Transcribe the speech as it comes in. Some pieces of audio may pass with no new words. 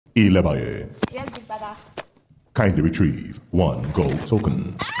Ilebaye. Yes, big brother. Kindly retrieve 1 gold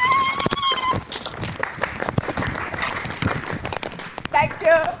token. Thank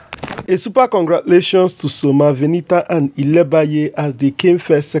you. A super congratulations to Soma, Venita and Ilebaye as they came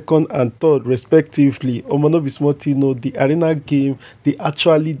first, second and third respectively. Omono Bismotino, the arena game, they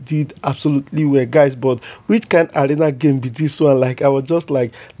actually did absolutely well, guys. But which kind of arena game be this one? Like, I was just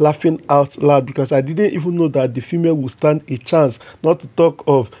like laughing out loud because I didn't even know that the female would stand a chance, not to talk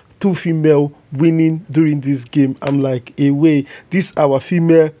of 2 female winning during this game. I'm like, away, these our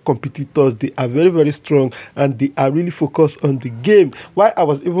female competitors, they are very, very strong and they are really focused on the game. Why I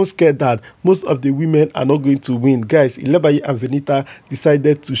was even scared that most of the women are not going to win. Guys, Ilebaye and Venita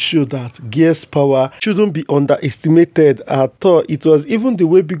decided to show that Ngerous power shouldn't be underestimated at all. It was even the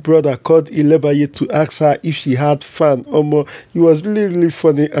way Big Brother called Ilebaye to ask her if she had fun. It was really, really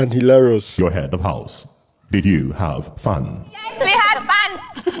funny and hilarious. Your head of house. Did you have fun? Yes, we had fun.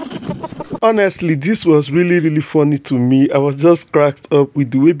 Honestly, this was really, really funny to me. I was just cracked up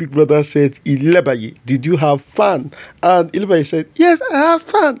with the way Big Brother said, Ilebaye, did you have fun? And Ilebaye said, yes, I have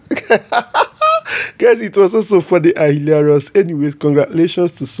fun. Guys, it was also funny and hilarious. Anyways,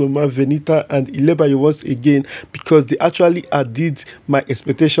 congratulations to Soma, Venita and Ilebaye once again because they actually did my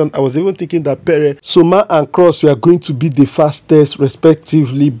expectation. I was even thinking that Soma and Cross were going to be the fastest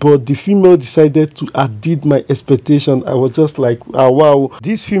respectively, but the female decided to did my expectation. I was just like, wow,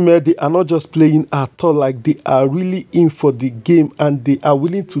 these female, they are not just playing at all. Like, they are really in for the game and they are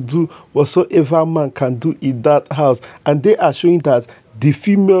willing to do whatsoever man can do in that house. And they are showing that the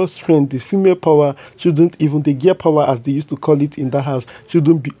female strength, the female power shouldn't even, the gear power as they used to call it in the house,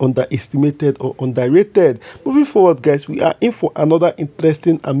 shouldn't be underestimated or underrated. Moving forward, guys, we are in for another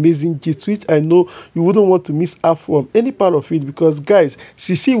interesting, amazing gist, which I know you wouldn't want to miss out from any part of it because, guys,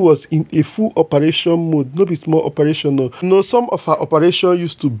 CEECEE was in a full operation mode, not be small operational. You know, some of her operation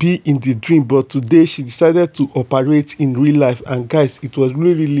used to be in the dream, but today she decided to operate in real life. And guys, it was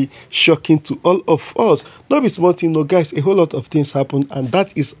really, really shocking to all of us. Not be small thing, no, guys, a whole lot of things happened. And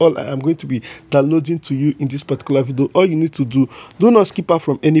that is all I am going to be downloading to you in this particular video. All you need to do not skip out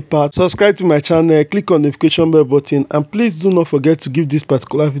from any part. Subscribe to my channel, click on the notification bell button, and please do not forget to give this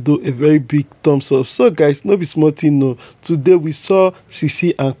particular video a very big thumbs up. So guys, no be small thing, no. Today we saw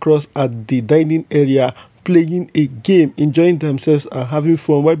CEECEE and Cross at the dining area playing a game, enjoying themselves and having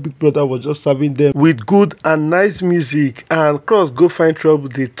fun while Big Brother was just serving them with good and nice music. And Cross go find trouble,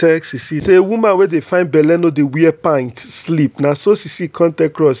 they tell CEECEE say woman where they find belle no dey wear pint sleep. Now so CEECEE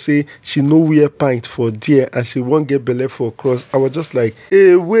contact Cross say she no wear pint for there and she won't get belle for Cross. I was just like,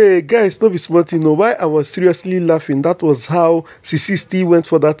 hey wait guys, no be smart, you know why I was seriously laughing. That was how CEECEE still went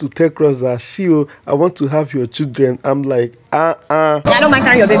for that to tell Cross that, see you, I want to have your children. I'm like, I don't mind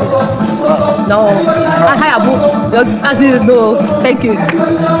carrying your babies. No. Hi, Abu. As in, no, thank you.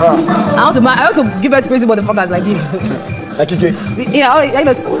 I want to give birth to crazy motherfuckers like you. Like Ike? Yeah, I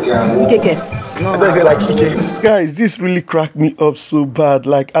know. Ike. No. I don't say like Ike. Guys, this really cracked me up so bad.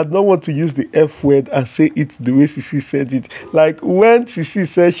 Like, I don't want to use the F word and say it the way CEECEE said it. Like, when CEECEE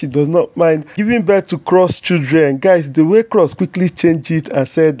said she does not mind giving birth to Cross children, guys, the way Cross quickly changed it and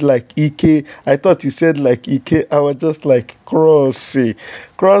said like Ike, I thought you said like Ike. I was just like, Cross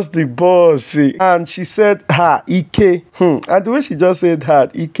the boss, and she said ha Ike, and the way she just said ha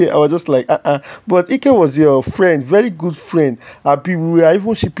Ike, I was just like but Ike was your friend, very good friend. We were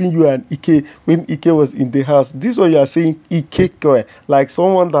even shipping you and Ike when Ike was in the house. This is what you are saying, Ike, like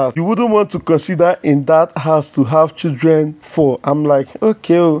someone that you wouldn't want to consider in that house to have children for. I'm like,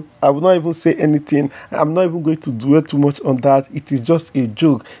 okay, I will not even say anything. I'm not even going to dwell too much on that. It is just a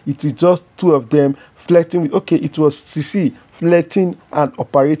joke. It is just 2 of them flirting with, okay, it was CEECEE flirting and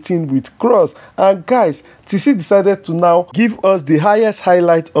operating with Cross. And guys, CEECEE decided to now give us the highest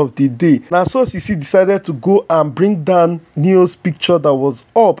highlight of the day. Now, so CEECEE decided to go and bring down Neo's picture that was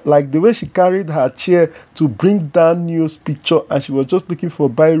up, like the way she carried her chair to bring down Neo's picture, and she was just looking for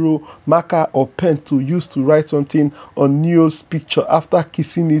biro, marker or pen to use to write something on Neo's picture after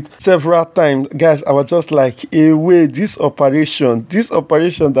kissing it several times. Guys, I was just like, hey, wait, this operation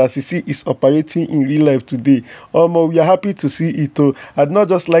that CEECEE is operating in real life today, we are happy to see it. I'd not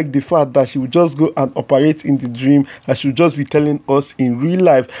just like the fact that she would just go and operate in the dream, and she would just be telling us in real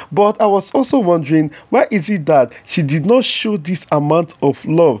life. But I was also wondering, why is it that she did not show this amount of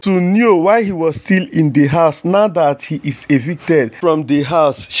love to Neo while he was still in the house? Now that he is evicted from the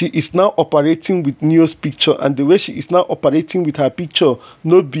house, she is now operating with Neo's picture, and the way she is now operating with her picture,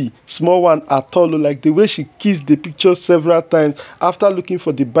 no be small one at all. Like the way she kissed the picture several times after looking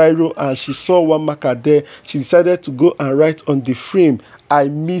for the biro and she saw one marker there, she decided to go and write on the frame, I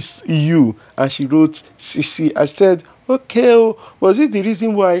miss you, and she wrote CEECEE. I said, okay, oh, was it the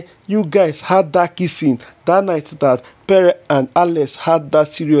reason why you guys had that kissing that night that Pere and Alex had that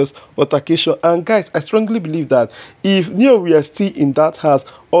serious altercation? And guys, I strongly believe that if Neo were still in that house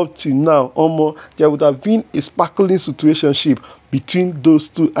up to now, there would have been a sparkling situationship between those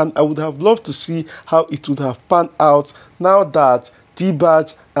two, and I would have loved to see how it would have panned out now that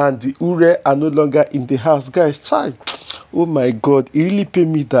T-Badge and the Ure are no longer in the house. Guys, try. Oh my God, it really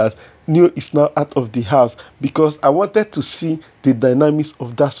pained me that Neo is now out of the house, because I wanted to see the dynamics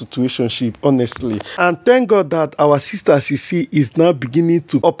of that situationship, honestly. And thank God that our sister CEECEE is now beginning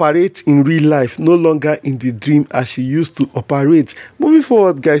to operate in real life, no longer in the dream as she used to operate. Moving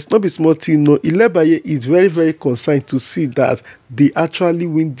forward, guys, not be small thing, no. Ilebaye is very, very concerned to see that they actually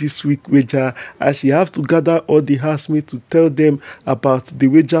win this week wager, as she have to gather all the housemates to tell them about the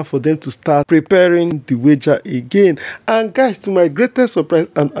wager for them to start preparing the wager again. And guys, to my greatest surprise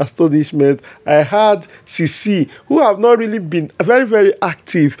and astonishment, I had CEECEE, who have not really been very, very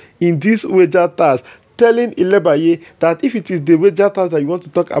active in this wager task, telling Ilebaye that if it is the wager task that you want to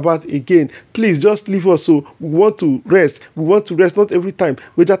talk about again, please just leave us. So we want to rest. We want to rest. Not every time.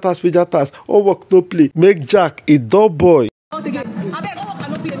 Wager task, all work, no play. Make Jack a dull boy.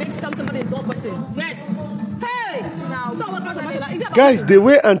 Guys, the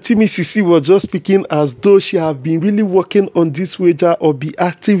way Auntie CEECEE was just speaking as though she have been really working on this wager or be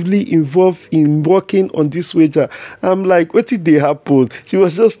actively involved in working on this wager. I'm like, what did they happen? She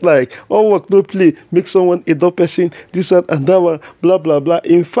was just like, all work, no play, make someone a dull person, this one and that one, blah, blah, blah.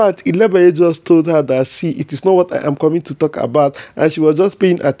 In fact, Ilebaye just told her that, see, it is not what I am coming to talk about. And she was just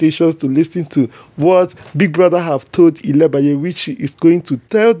paying attention to listen to what Big Brother have told Ilebaye, which she is going to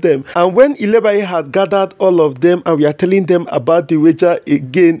tell them. And when Ilebaye had gathered all of them and we are telling them about the wager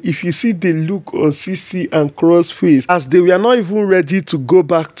again, if you see the look on CEECEE and Cross face, as they were not even ready to go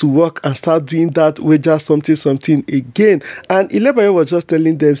back to work and start doing that wager something again. And Ilebaye was just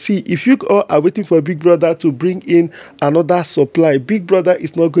telling them, see, if you all are waiting for Big Brother to bring in another supply, Big Brother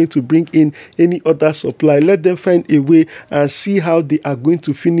is not going to bring in any other supply. Let them find a way and see how they are going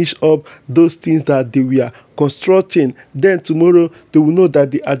to finish up those things that they were constructing. Then tomorrow they will know that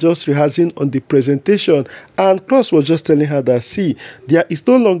they are just rehearsing on the presentation. And Cross was just telling her that, see, there is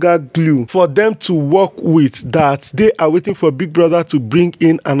no longer glue for them to work with, that they are waiting for Big Brother to bring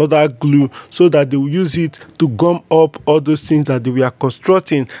in another glue so that they will use it to gum up all those things that they were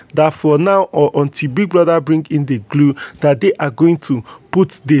constructing. That for now, or until Big Brother bring in the glue, that they are going to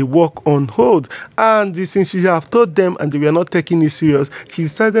put the work on hold. And since she have told them and they were not taking it serious, she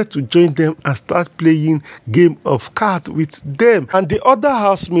decided to join them and start playing game of cards with them. And the other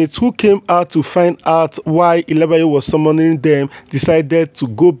housemates who came out to find out why Ilebaye was summoning them decided to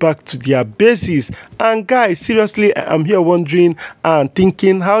go back to their bases. And guys, seriously, I am here wondering and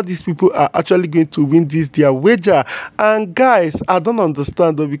thinking how these people are actually going to win this their wager. And guys, I don't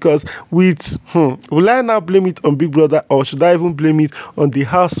understand though, because with will I now blame it on Big Brother, or should I even blame it on the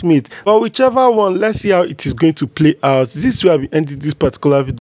housemate? But whichever one, let's see how it is going to play out. This is where we ended this particular video.